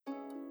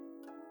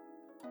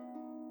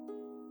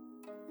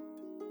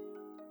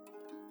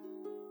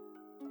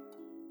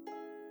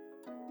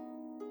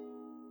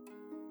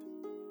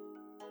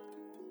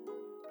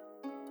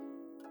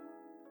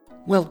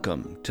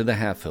Welcome to the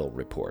Halfhill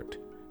Report.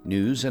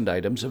 News and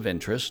items of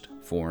interest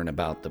for and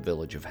about the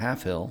village of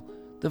Halfhill,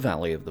 the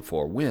Valley of the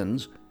Four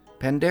Winds,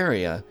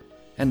 Pandaria,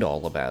 and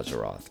all of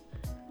Azeroth.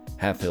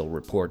 Halfhill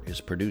Report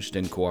is produced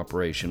in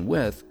cooperation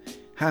with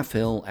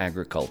Halfhill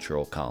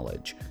Agricultural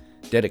College,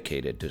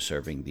 dedicated to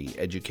serving the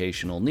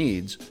educational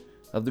needs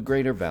of the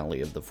greater Valley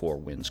of the Four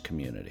Winds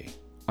community.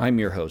 I'm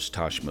your host,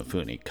 Tosh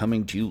Mifune,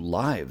 coming to you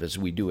live as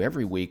we do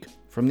every week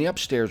from the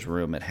upstairs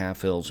room at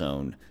Halfhill's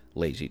own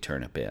Lazy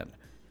Turnip Inn.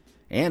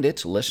 And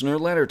it's listener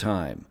letter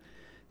time.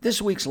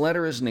 This week's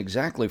letter isn't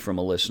exactly from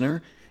a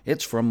listener.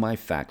 It's from my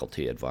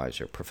faculty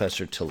advisor,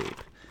 Professor Talib.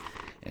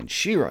 And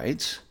she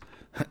writes,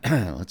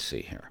 let's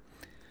see here.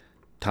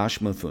 Tosh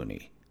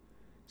Mifune,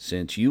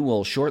 since you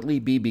will shortly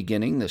be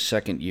beginning the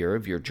second year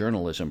of your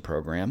journalism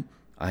program,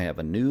 I have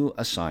a new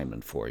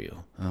assignment for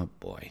you. Oh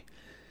boy.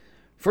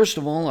 First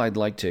of all, I'd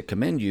like to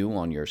commend you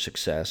on your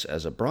success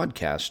as a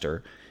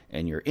broadcaster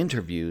and your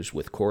interviews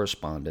with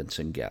correspondents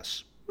and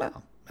guests.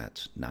 Well,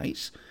 that's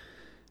nice.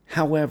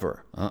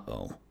 However,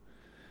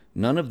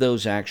 none of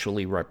those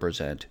actually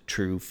represent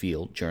true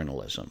field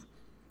journalism.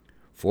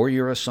 For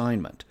your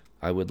assignment,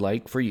 I would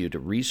like for you to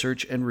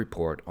research and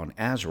report on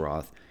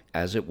Azeroth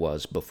as it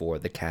was before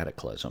the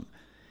Cataclysm,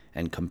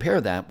 and compare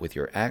that with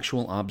your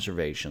actual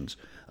observations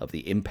of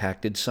the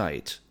impacted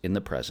sites in the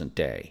present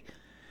day.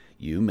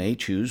 You may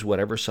choose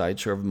whatever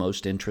sites are of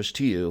most interest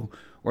to you,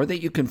 or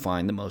that you can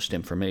find the most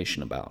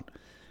information about.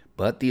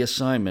 But the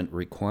assignment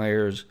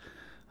requires,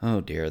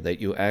 that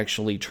you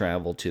actually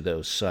travel to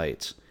those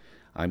sites.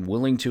 I'm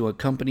willing to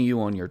accompany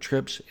you on your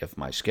trips if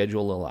my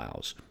schedule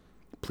allows.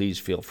 Please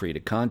feel free to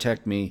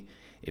contact me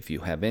if you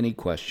have any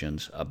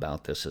questions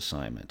about this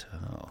assignment.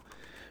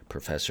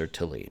 Professor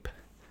Talib.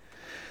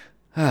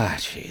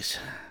 Jeez.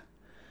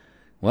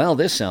 Well,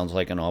 this sounds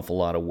like an awful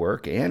lot of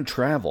work and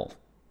travel.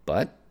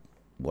 But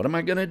what am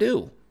I going to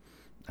do?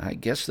 I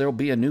guess there'll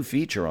be a new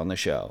feature on the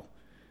show.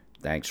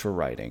 Thanks for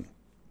writing,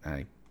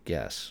 I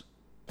guess.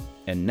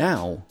 And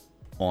now,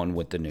 on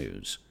with the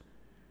news.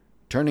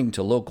 Turning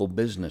to local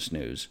business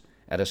news,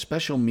 at a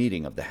special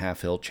meeting of the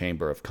Halfhill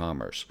Chamber of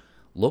Commerce,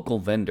 local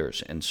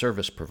vendors and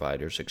service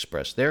providers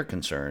expressed their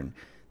concern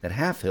that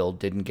Halfhill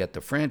didn't get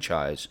the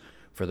franchise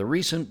for the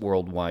recent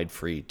worldwide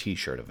free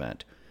t-shirt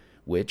event,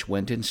 which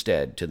went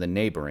instead to the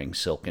neighboring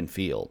Silken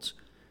Fields.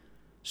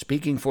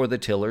 Speaking for the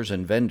tillers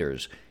and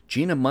vendors,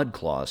 Gina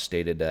Mudclaw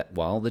stated that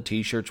while the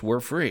t-shirts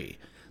were free,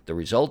 the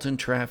resultant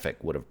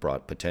traffic would have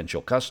brought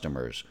potential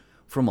customers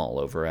from all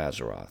over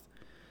Azeroth.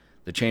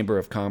 The Chamber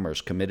of Commerce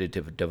committed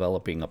to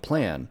developing a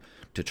plan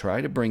to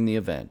try to bring the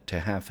event to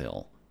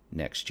Halfhill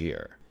next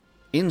year.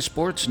 In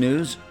sports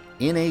news,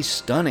 in a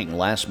stunning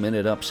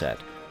last-minute upset,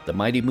 the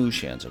mighty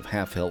Mooshans of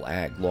Halfhill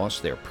Ag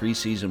lost their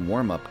preseason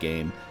warm-up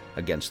game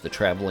against the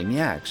Traveling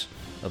Yaks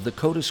of the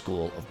Coda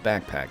School of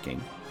Backpacking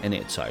and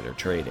Insider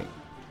Trading.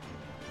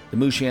 The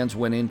Mooshans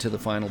went into the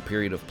final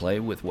period of play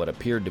with what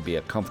appeared to be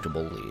a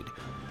comfortable lead,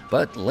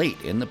 but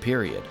late in the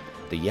period,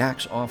 the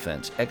Yaks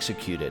offense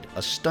executed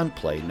a stunt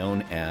play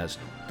known as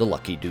the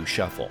Lucky Do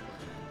Shuffle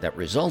that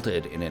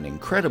resulted in an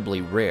incredibly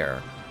rare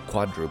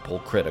quadruple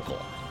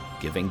critical,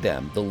 giving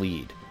them the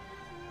lead.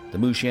 The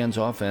Mooshans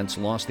offense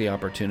lost the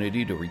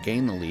opportunity to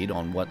regain the lead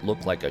on what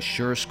looked like a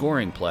sure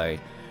scoring play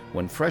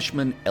when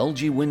freshman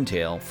LG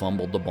Windtail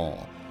fumbled the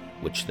ball,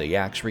 which the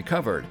Yaks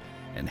recovered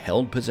and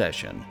held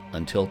possession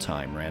until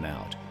time ran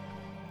out.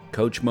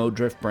 Coach Mo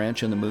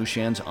Driftbranch and the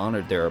Mooshans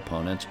honored their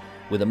opponents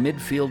with a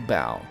midfield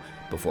bow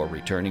before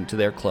returning to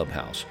their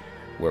clubhouse,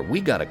 where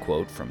we got a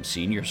quote from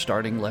senior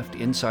starting left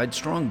inside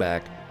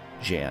strongback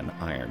Jan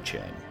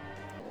Ironchain.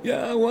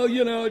 Yeah, well,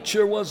 it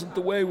sure wasn't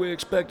the way we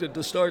expected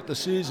to start the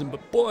season,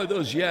 but boy,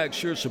 those Yaks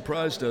sure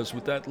surprised us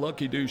with that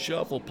Lucky Do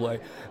Shuffle play.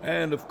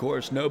 And, of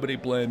course, nobody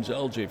blames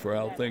LG for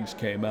how things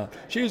came out.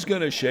 She's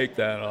going to shake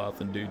that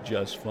off and do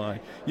just fine.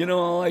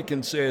 All I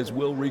can say is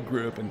we'll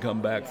regroup and come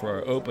back for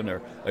our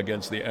opener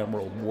against the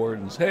Emerald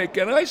Wardens. Hey,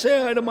 can I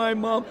say hi to my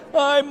mom?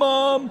 Hi,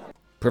 Mom!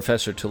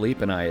 Professor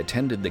Talib and I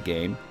attended the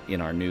game,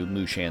 in our new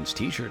Mooshans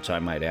t-shirts, I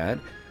might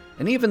add,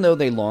 and even though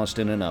they lost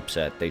in an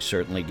upset, they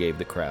certainly gave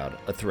the crowd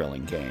a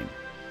thrilling game.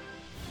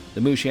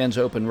 The Mooshans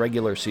open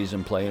regular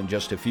season play in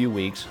just a few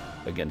weeks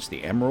against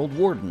the Emerald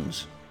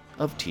Wardens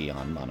of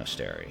Tion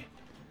Monastery.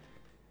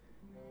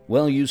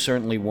 Well, you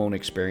certainly won't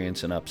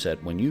experience an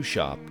upset when you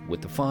shop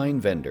with the fine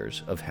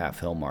vendors of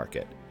Halfhill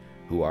Market,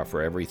 who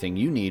offer everything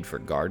you need for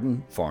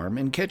garden, farm,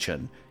 and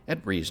kitchen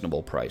at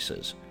reasonable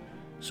prices.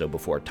 So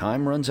before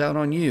time runs out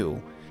on you,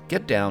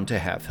 get down to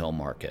Halfhill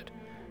Market.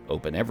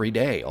 Open every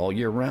day, all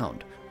year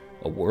round.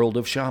 A world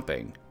of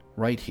shopping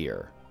right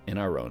here in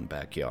our own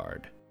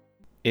backyard.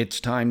 It's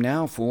time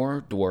now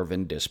for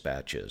Dwarven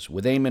Dispatches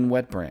with Eamon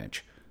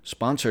Wetbranch,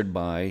 sponsored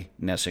by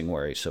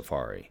Nessingwary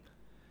Safari.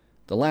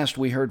 The last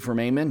we heard from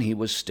Eamon, he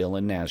was still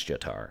in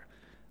Nazjatar.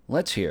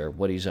 Let's hear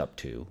what he's up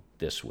to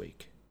this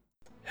week.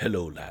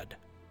 Hello, lad,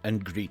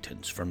 and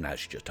greetings from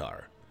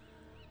Nazjatar.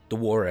 The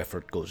war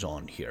effort goes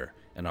on here,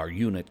 and our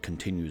unit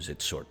continues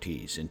its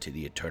sorties into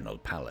the Eternal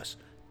Palace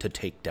to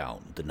take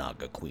down the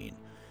Naga Queen.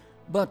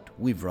 But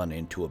we've run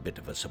into a bit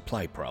of a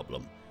supply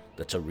problem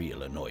that's a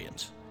real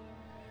annoyance.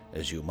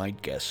 As you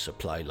might guess,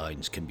 supply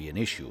lines can be an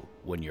issue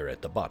when you're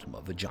at the bottom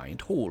of a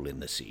giant hole in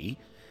the sea,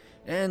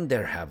 and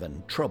they're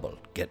having trouble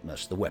getting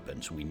us the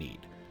weapons we need.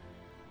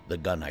 The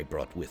gun I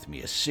brought with me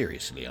is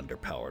seriously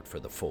underpowered for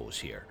the foes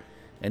here,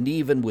 and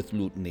even with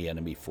looting the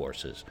enemy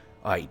forces,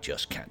 I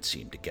just can't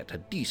seem to get a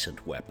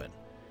decent weapon.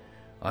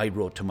 I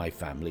wrote to my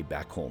family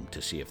back home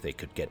to see if they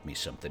could get me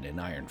something in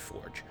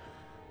Ironforge,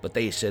 but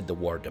they said the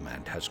war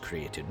demand has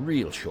created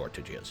real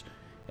shortages,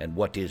 and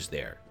what is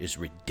there is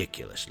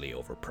ridiculously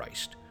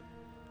overpriced.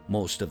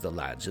 Most of the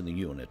lads in the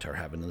unit are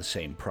having the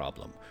same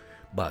problem,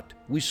 but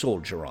we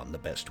soldier on the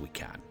best we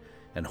can,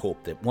 and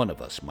hope that one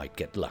of us might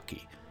get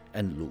lucky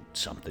and loot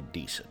something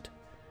decent.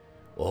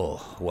 Oh,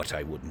 what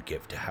I wouldn't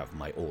give to have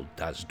my old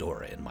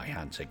Dazdora in my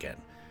hands again.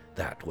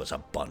 That was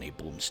a bonny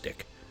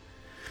boomstick.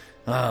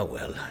 Ah,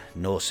 well,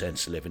 no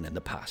sense living in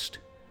the past.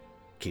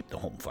 Keep the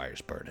home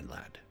fires burning,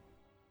 lad.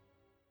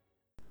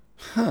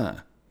 Huh.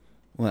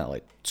 Well,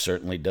 it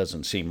certainly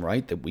doesn't seem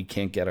right that we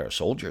can't get our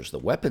soldiers the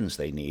weapons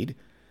they need.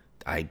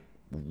 I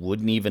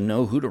wouldn't even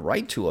know who to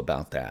write to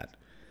about that.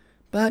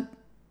 But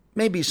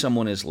maybe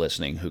someone is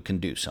listening who can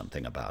do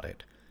something about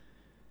it.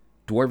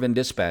 Dwarven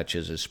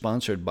Dispatches is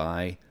sponsored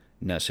by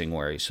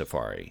Nessingwary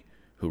Safari,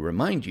 who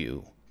remind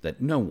you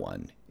that no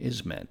one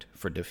is meant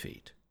for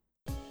defeat.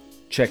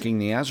 Checking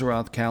the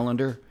Azeroth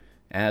calendar,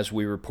 as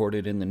we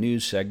reported in the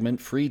news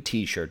segment, Free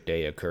T-Shirt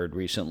Day occurred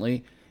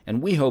recently,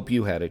 and we hope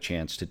you had a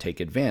chance to take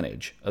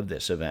advantage of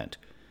this event.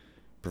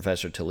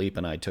 Professor Talib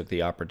and I took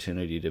the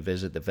opportunity to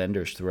visit the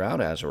vendors throughout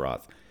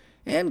Azeroth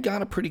and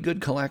got a pretty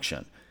good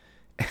collection.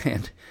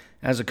 And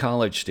as a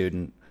college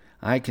student,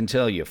 I can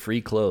tell you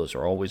free clothes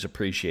are always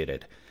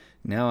appreciated.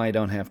 Now I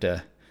don't have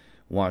to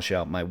wash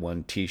out my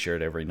one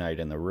T-shirt every night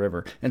in the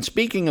river. And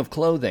speaking of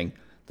clothing,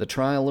 the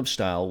Trial of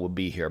Style will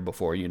be here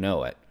before you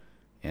know it.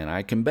 And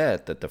I can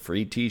bet that the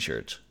free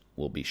T-shirts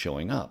will be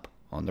showing up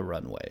on the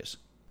runways.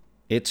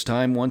 It's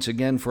time once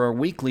again for our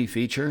weekly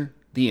feature,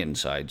 The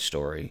Inside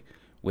Story,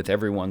 with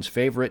everyone's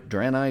favorite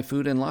Draenei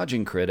food and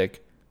lodging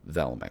critic,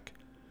 Velmic.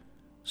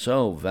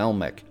 So,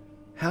 Velmic,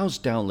 how's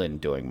Dowlin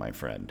doing, my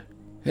friend?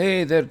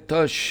 Hey there,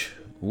 Tush.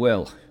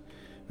 Well,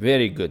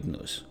 very good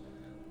news.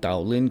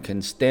 Dowlin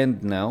can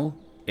stand now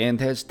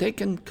and has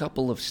taken a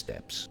couple of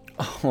steps.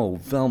 Oh,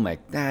 Velmic,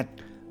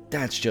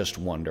 that's just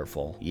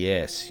wonderful.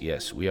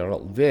 Yes, we are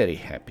all very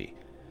happy.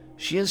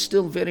 She is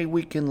still very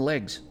weak in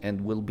legs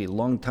and will be a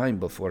long time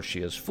before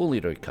she is fully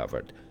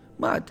recovered,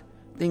 but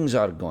things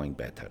are going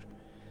better.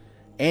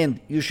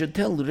 And you should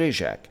tell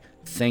Rizak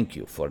thank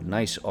you for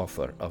nice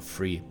offer of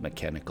free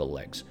mechanical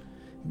legs.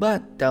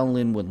 But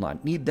Dowlin would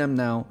not need them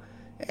now,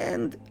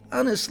 and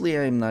honestly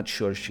I'm not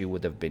sure she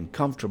would have been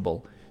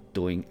comfortable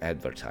doing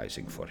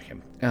advertising for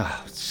him.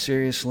 Oh,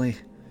 seriously?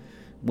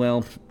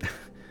 Well,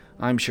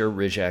 I'm sure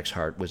Rizak's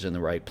heart was in the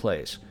right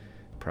place.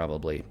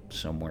 Probably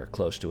somewhere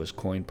close to his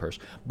coin purse.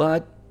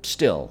 But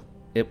still,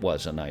 it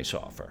was a nice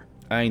offer.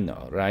 I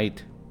know,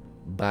 right?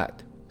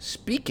 But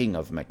speaking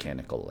of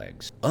mechanical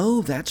legs...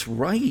 Oh, that's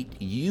right.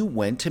 You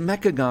went to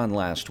Mechagon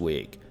last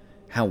week.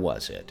 How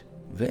was it?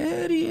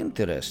 Very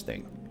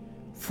interesting.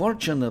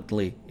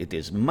 Fortunately, it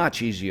is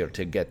much easier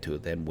to get to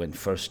than when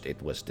first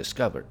it was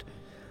discovered.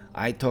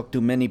 I talked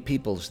to many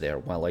peoples there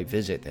while I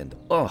visit, and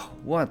oh,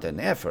 what an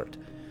effort!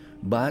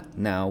 But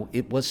now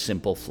it was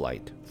simple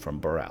flight from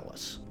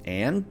Borealis.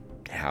 And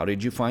how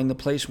did you find the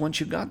place once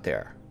you got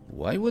there?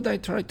 Why would I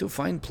try to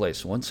find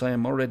place once I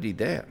am already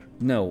there?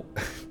 No,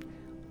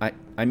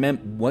 I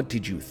meant what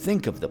did you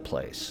think of the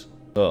place?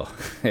 Oh,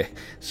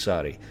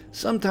 sorry.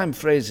 Sometimes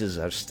phrases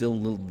are still a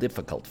little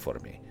difficult for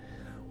me.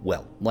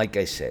 Well, like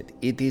I said,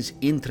 it is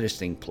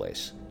interesting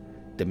place.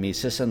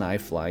 Demesis and I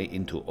fly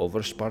into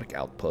Overspark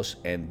Outpost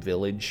and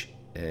village,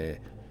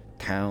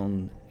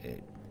 town,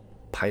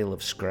 pile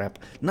of scrap.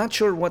 Not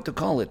sure what to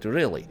call it,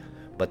 really,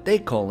 but they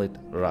call it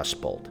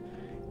Rustbolt,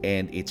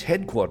 and it's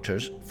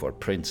headquarters for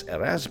Prince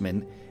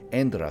Erasmin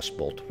and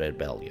Rustbolt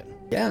Rebellion.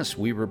 Yes,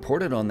 we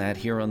reported on that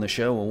here on the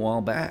show a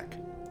while back.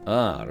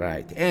 Ah,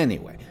 right.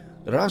 Anyway,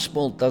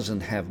 Rustbolt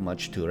doesn't have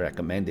much to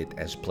recommend it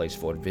as place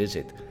for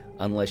visit,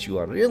 unless you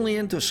are really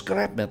into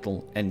scrap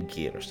metal and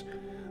gears.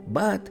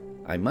 But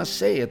I must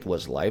say it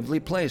was a lively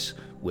place,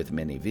 with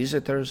many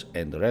visitors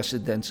and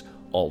residents,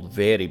 all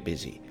very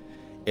busy.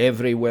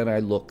 Everywhere I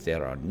look,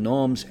 there are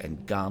gnomes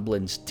and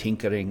goblins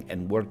tinkering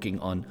and working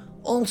on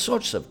all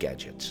sorts of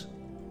gadgets.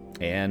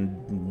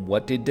 And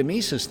what did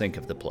Demesis think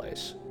of the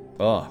place?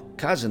 Oh,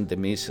 Cousin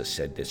Demesis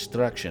said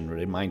destruction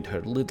reminded her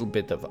a little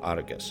bit of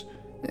Argus.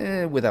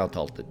 Without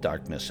all the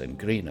darkness and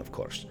green, of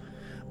course.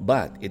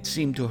 But it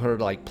seemed to her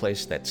like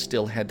place that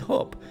still had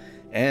hope,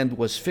 and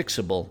was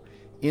fixable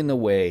in a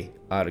way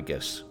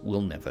Argus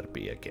will never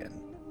be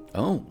again.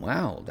 Oh,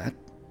 wow, that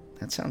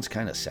sounds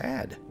kind of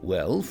sad.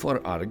 Well,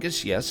 for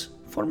Argus, yes.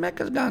 For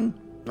Mechagon,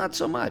 not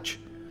so much.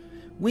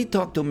 We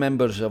talked to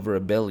members of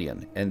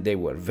Rebellion, and they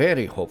were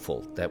very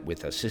hopeful that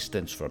with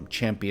assistance from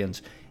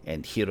champions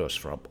and heroes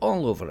from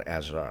all over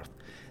Azeroth,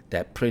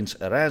 that Prince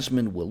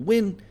Erasmin will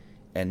win,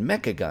 and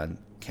Mechagon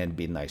can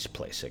be nice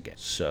place again.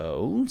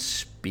 So,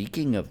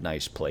 speaking of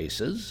nice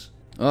places,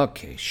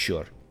 okay,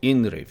 sure,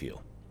 in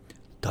review.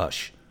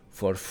 Tush,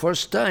 for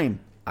first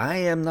time, I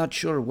am not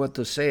sure what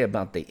to say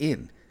about the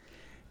inn.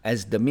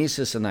 As the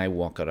missus and I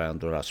walk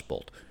around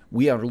Rustbolt,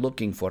 we are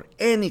looking for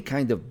any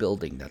kind of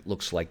building that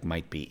looks like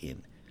might be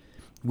in.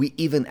 We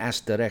even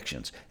ask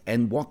directions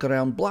and walk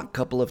around block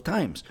couple of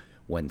times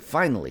when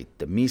finally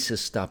the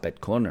missus stop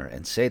at corner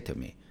and say to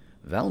me,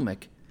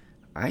 Velmic,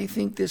 I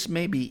think this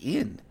may be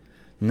in.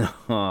 No,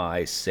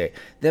 I say,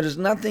 there's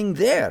nothing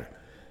there.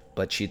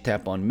 But she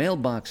tap on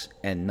mailbox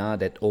and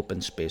nod at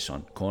open space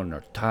on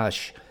corner.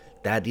 Tush,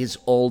 that is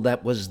all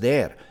that was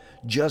there.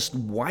 Just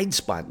wide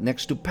spot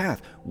next to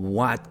path.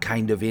 What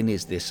kind of inn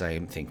is this, I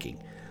am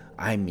thinking?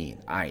 I mean,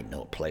 I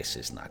know place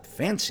is not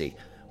fancy,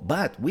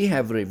 but we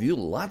have reviewed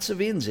lots of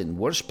inns in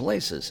worse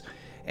places,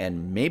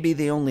 and maybe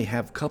they only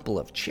have couple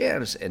of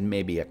chairs and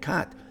maybe a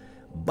cot,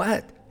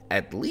 but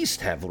at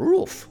least have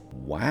roof.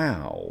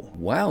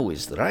 Wow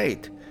is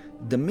right.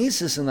 The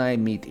missus and I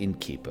meet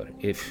innkeeper,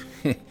 if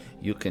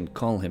you can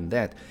call him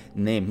that,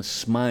 named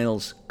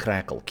Smiles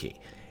Crackle-Key,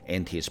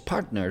 and his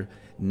partner,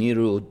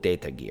 Niru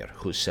Datagir,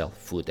 who sell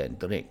food and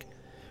drink.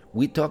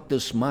 We talk to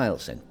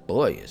Smiles, and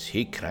boy, is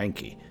he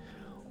cranky.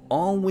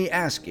 All we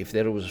ask if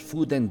there was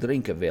food and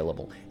drink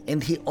available,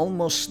 and he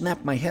almost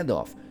snapped my head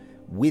off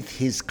with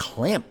his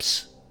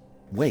clamps.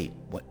 Wait,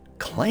 what?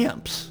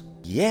 Clamps?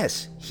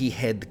 Yes, he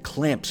had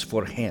clamps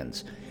for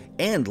hands,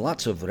 and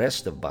lots of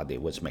rest of body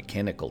was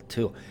mechanical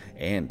too,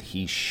 and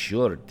he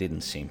sure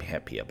didn't seem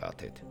happy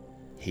about it.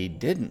 He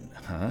didn't,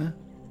 huh?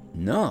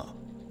 No,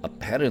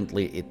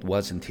 apparently it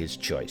wasn't his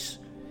choice.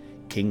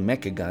 King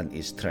Mechagon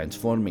is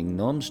transforming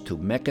gnomes to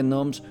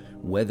mechagnomes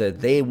whether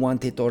they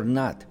want it or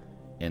not.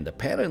 And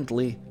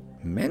apparently,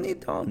 many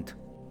don't.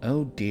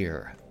 Oh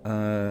dear.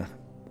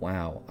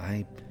 Wow.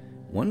 I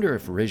wonder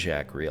if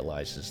Rizak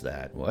realizes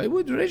that. Why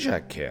would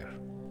Rizak care?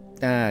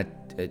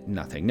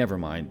 Nothing. Never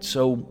mind.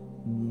 So,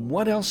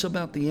 what else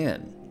about the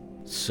inn?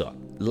 So,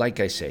 like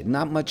I say,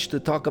 not much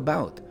to talk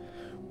about.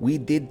 We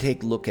did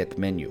take a look at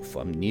menu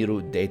from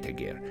Niru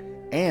Datagir,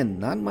 and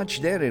not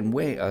much there in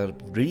way of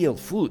real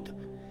food.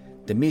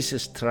 The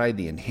missus tried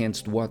the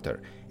enhanced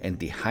water and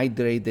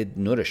dehydrated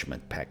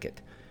nourishment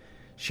packet.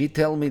 She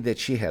tell me that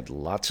she had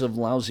lots of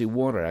lousy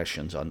war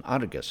rations on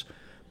Argus,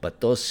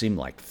 but those seem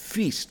like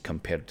feast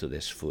compared to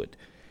this food.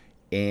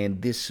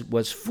 And this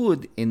was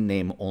food in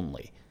name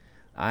only.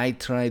 I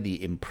tried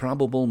the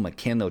improbable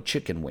Meccano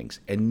chicken wings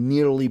and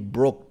nearly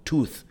broke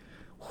tooth.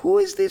 Who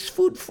is this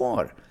food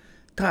for?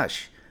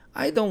 Tush,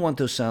 I don't want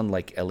to sound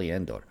like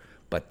Eliandor,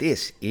 but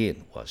this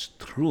inn was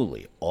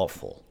truly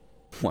awful.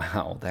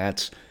 Wow,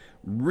 that's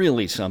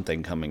really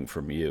something coming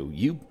from you.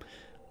 You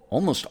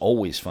almost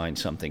always find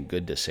something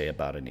good to say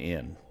about an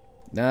inn.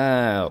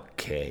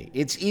 Okay,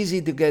 it's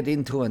easy to get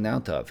into and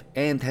out of,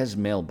 and has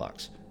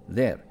mailbox.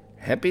 There,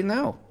 happy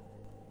now?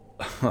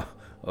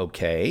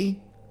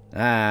 Okay.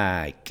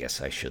 I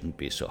guess I shouldn't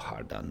be so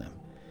hard on them.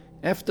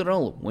 After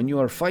all, when you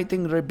are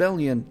fighting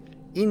rebellion,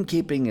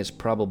 innkeeping is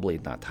probably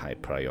not high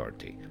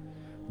priority.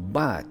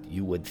 But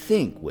you would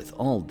think with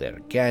all their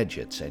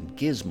gadgets and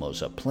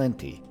gizmos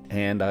aplenty,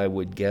 and I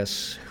would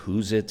guess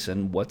who's its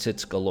and what's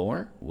its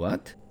galore?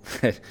 What?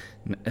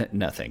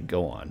 Nothing,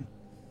 go on.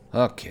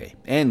 Okay,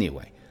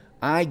 anyway,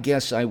 I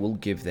guess I will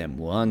give them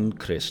 1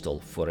 crystal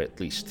for at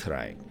least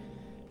trying.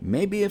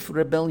 Maybe if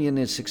rebellion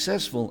is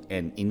successful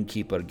and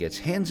innkeeper gets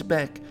hands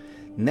back,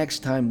 next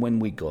time when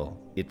we go,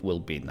 it will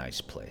be a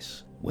nice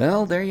place.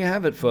 Well, there you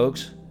have it,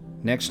 folks.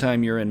 Next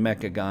time you're in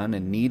Mechagon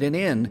and need an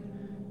inn,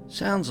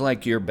 sounds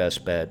like your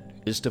best bet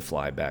is to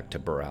fly back to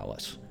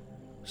Borealis.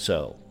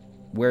 So,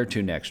 where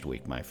to next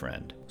week, my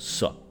friend?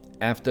 So,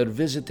 after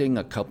visiting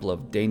a couple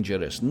of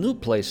dangerous new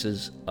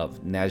places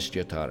of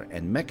Nazjatar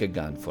and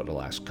Mechagon for the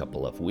last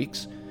couple of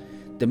weeks,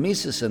 the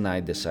missus and I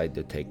decide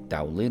to take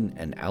Dowlin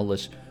and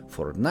Alice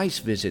for a nice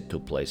visit to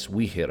a place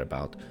we hear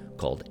about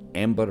called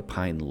Amber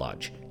Pine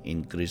Lodge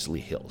in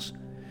Grizzly Hills.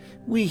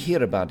 We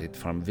hear about it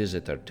from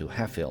visitor to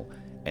Halfhill,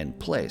 and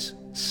place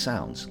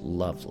sounds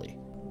lovely.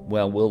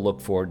 Well, we'll look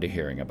forward to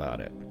hearing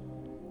about it.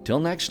 Till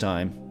next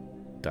time,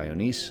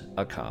 Dionys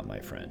Aka, my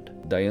friend.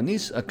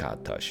 Dionys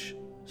Akatash.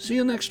 See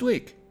you next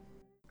week.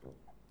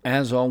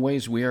 As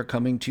always, we are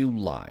coming to you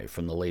live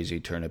from the Lazy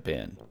Turnip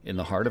Inn in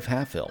the heart of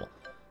Halfhill,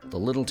 the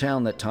little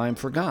town that time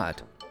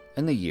forgot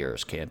and the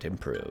years can't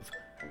improve.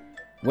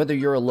 Whether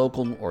you're a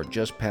local or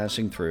just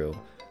passing through,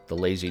 the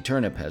Lazy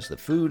Turnip has the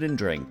food and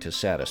drink to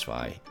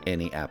satisfy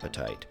any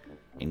appetite,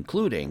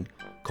 including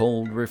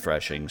cold,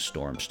 refreshing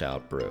Storm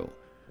Stout brew,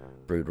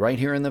 brewed right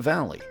here in the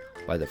valley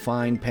by the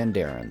fine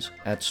Pandarans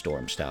at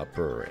Storm Stout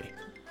Brewery.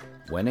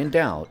 When in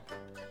doubt,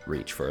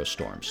 reach for a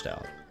Storm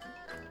Stout.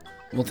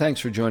 Well,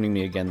 thanks for joining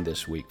me again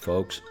this week,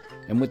 folks.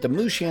 And with the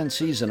Mushan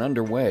season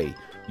underway,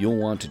 you'll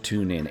want to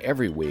tune in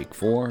every week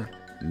for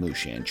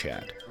Mushan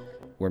Chat,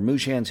 where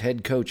Mushan's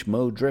head coach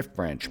Mo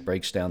Driftbranch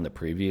breaks down the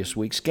previous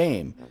week's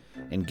game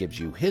and gives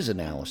you his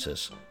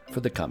analysis for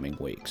the coming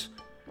weeks.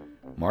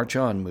 March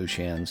on,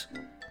 Mushans.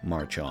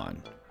 March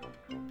on.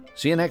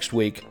 See you next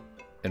week,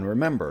 and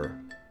remember,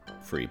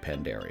 free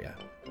Pandaria.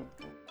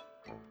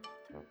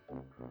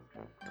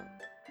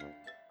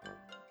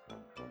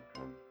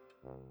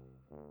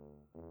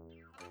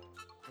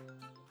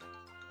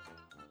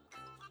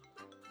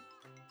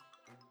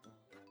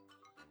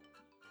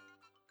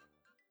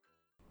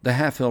 The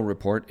Halfhill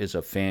Report is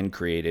a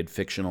fan-created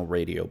fictional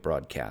radio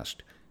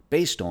broadcast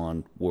based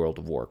on World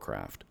of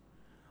Warcraft.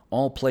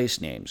 All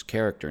place names,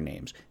 character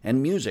names,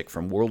 and music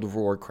from World of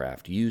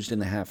Warcraft used in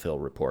the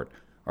Halfhill Report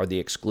are the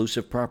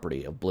exclusive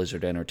property of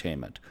Blizzard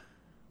Entertainment.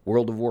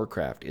 World of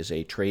Warcraft is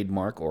a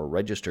trademark or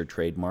registered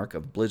trademark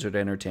of Blizzard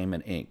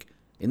Entertainment, Inc.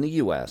 in the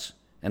U.S.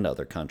 and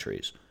other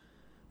countries.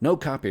 No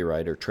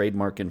copyright or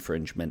trademark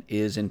infringement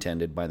is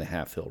intended by the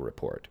Halfhill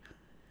Report.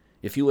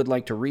 If you would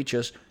like to reach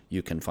us,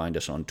 you can find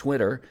us on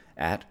Twitter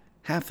at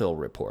Halfhill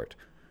Report,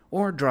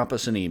 or drop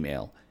us an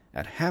email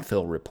at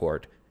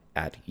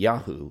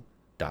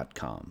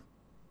halfhillreport@yahoo.com.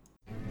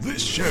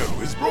 This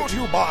show is brought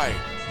to you by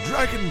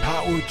Dragon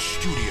Powered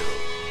Studio.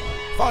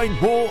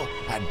 Find more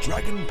at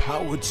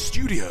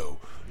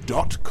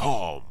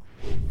dragonpoweredstudio.com.